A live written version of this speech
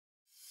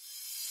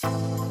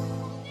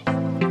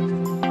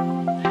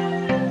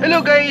Hello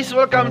guys,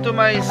 welcome to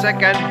my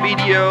second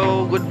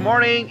video. Good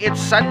morning, it's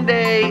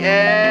Sunday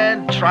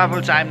and travel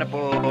time na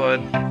po.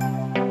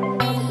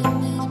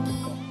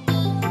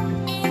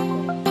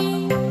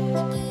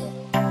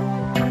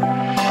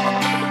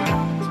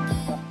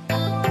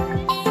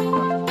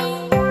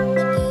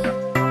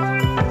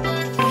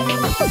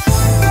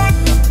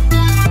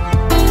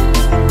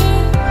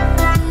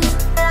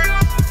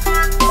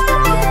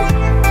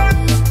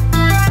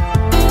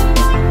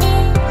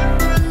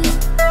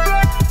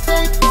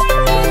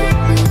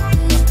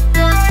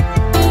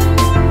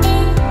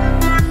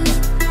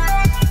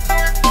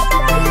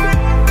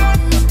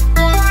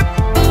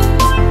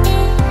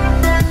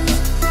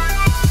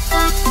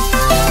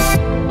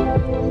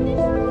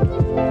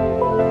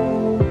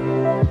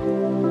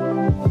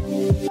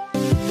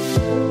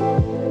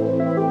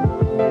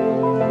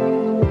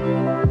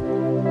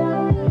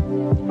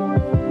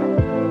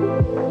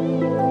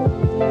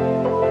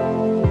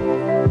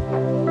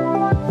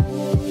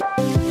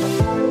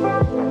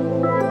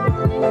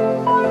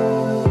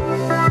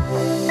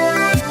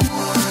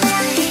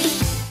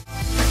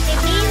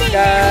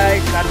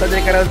 Guys, nato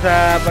din karon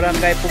sa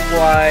Barangay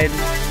Pupuan.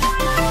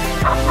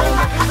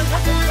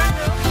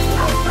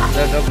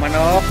 Dodog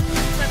manok.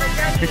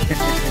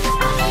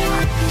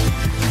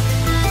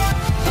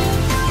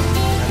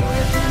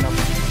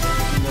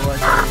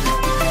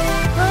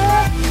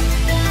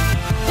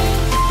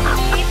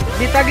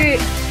 Ditagi.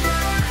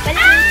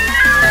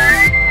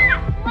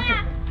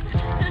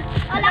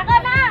 Wala ka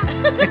na.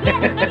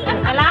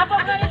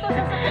 Alapog na nito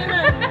sa sakinan.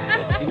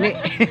 Ini.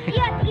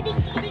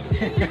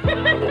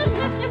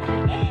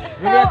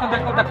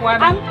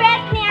 Ang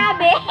pet ni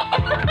Abe.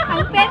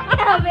 Ang pet ni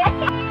Abe.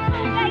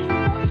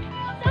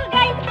 So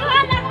guys,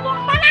 tuhan ang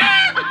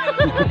bukpanak!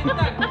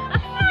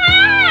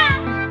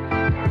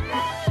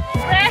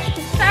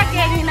 Fresh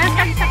saging,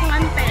 hinasagsak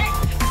ng pet.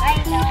 I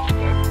know.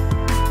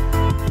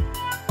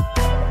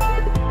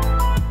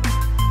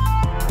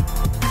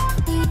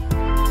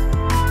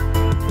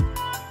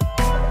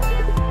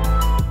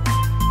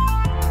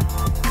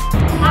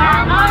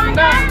 I'm on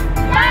the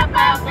top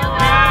of the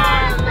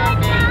world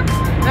looking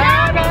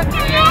down on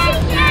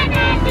creation,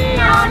 and the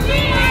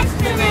only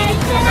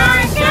explanation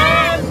I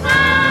can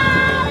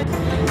find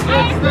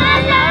is the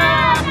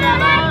love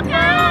that I've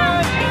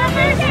known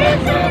ever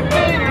since I've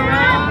been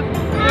around.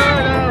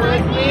 Hello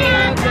with me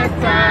at the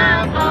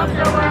top of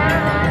the world.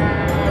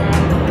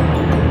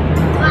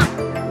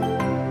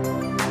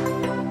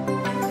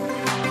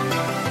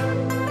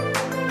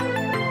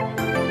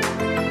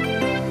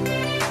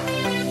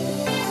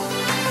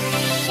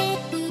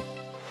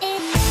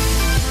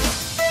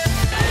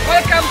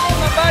 Welcome to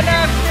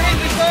Mabana Spring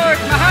Resort,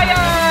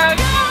 Mahayag!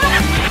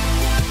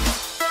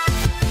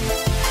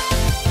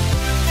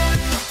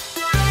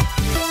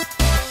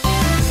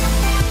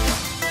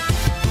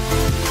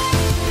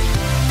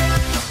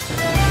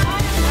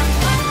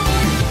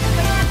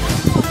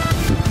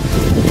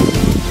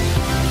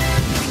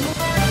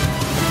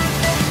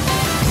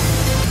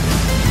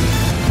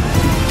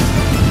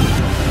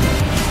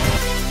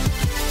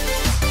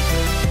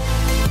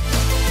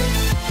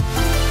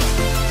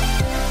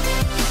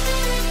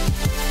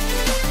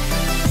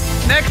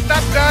 Next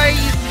stop guys,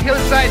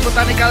 Hillside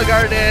Botanical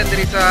Garden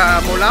diri sa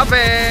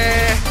Mulabe.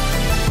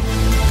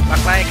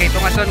 Baklay kay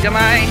tungason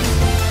gamay.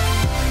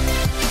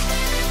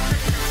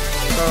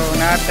 So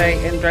natay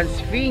entrance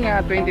fee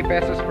nga 20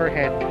 pesos per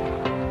head.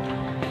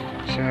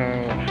 So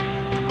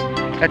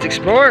let's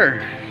explore.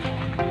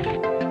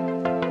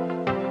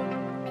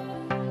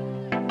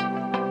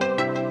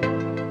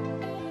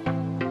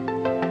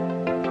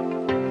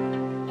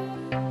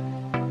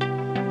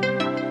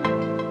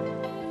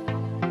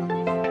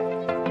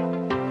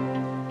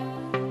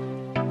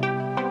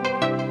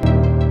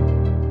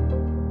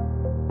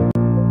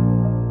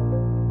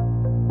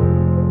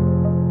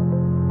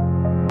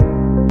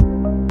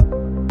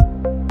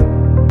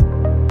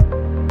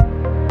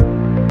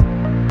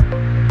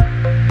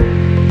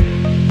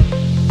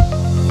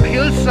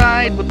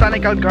 Hillside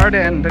Botanical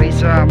Garden diri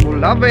sa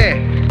Mulabe.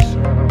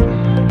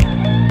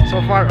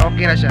 So far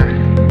okay na siya.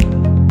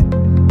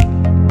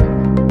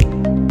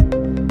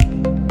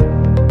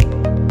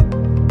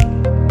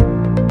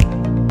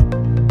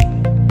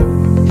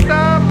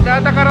 Stop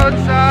data karon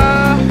sa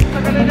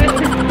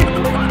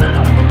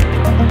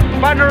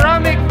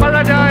Panoramic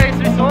Paradise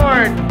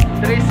Resort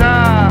diri sa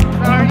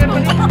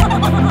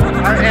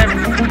RM.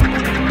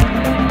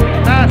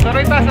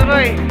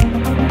 Saroy.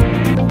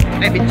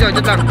 Ay, video,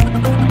 dyan lang.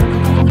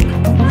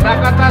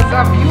 Sakata sa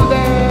view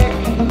deck.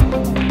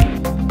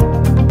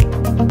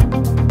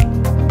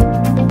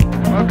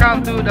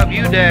 Welcome to the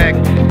view deck.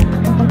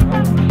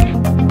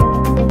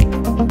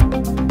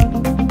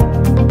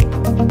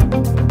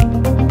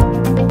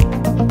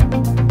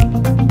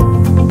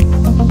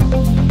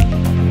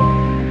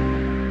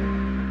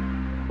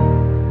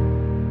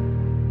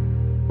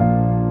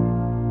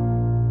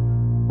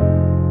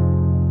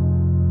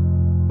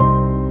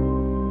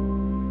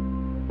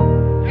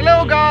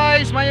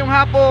 Mayong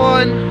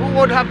hapon, who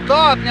would have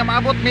thought nga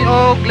maabot mi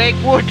og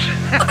Lakewood.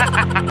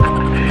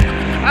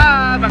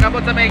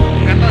 magabot sa may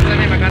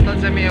magaton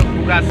sa may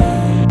bugas.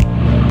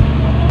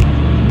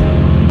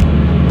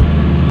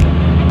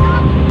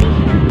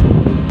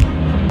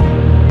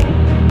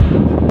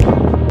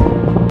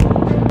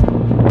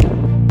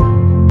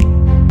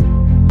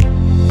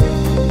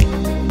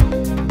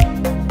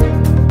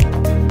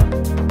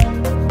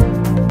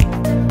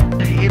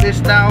 It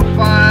is now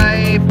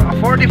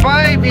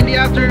 5:45 in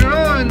the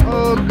afternoon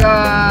og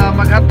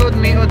maghatod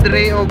mi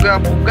odre og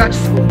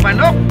bugas ug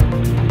manok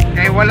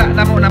kay wala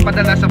na mo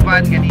napadala sa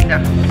van kanina.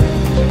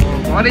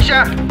 So mali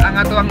siya ang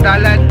ato ang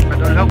dalan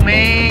padulog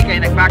mi kay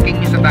nagpacking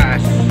mi sa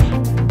taas.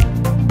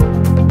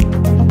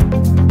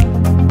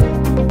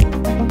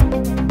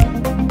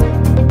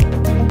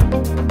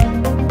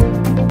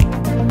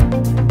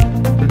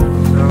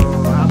 So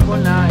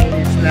ako na,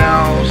 it is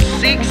now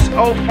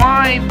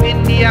 6:05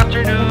 in the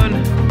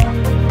afternoon.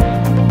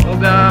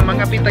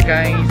 Mga pita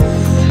guys,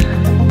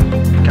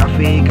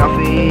 kape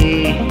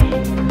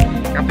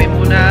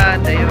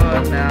muna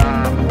dayon na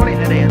muli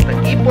na dayon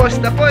tag-ipos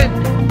na po.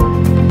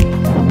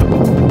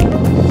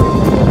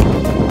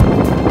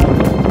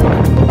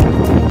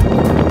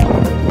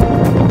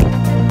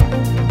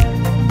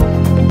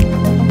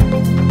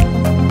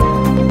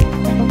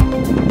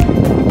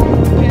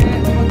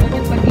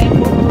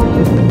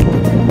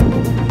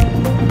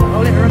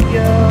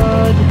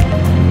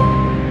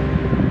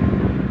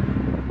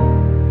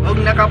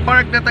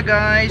 Naka-park na ta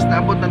guys,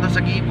 naabot na to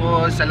sa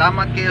Gibos.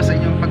 Salamat kayo sa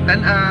inyong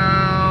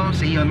pagtanaw.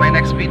 See you on my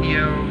next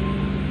video.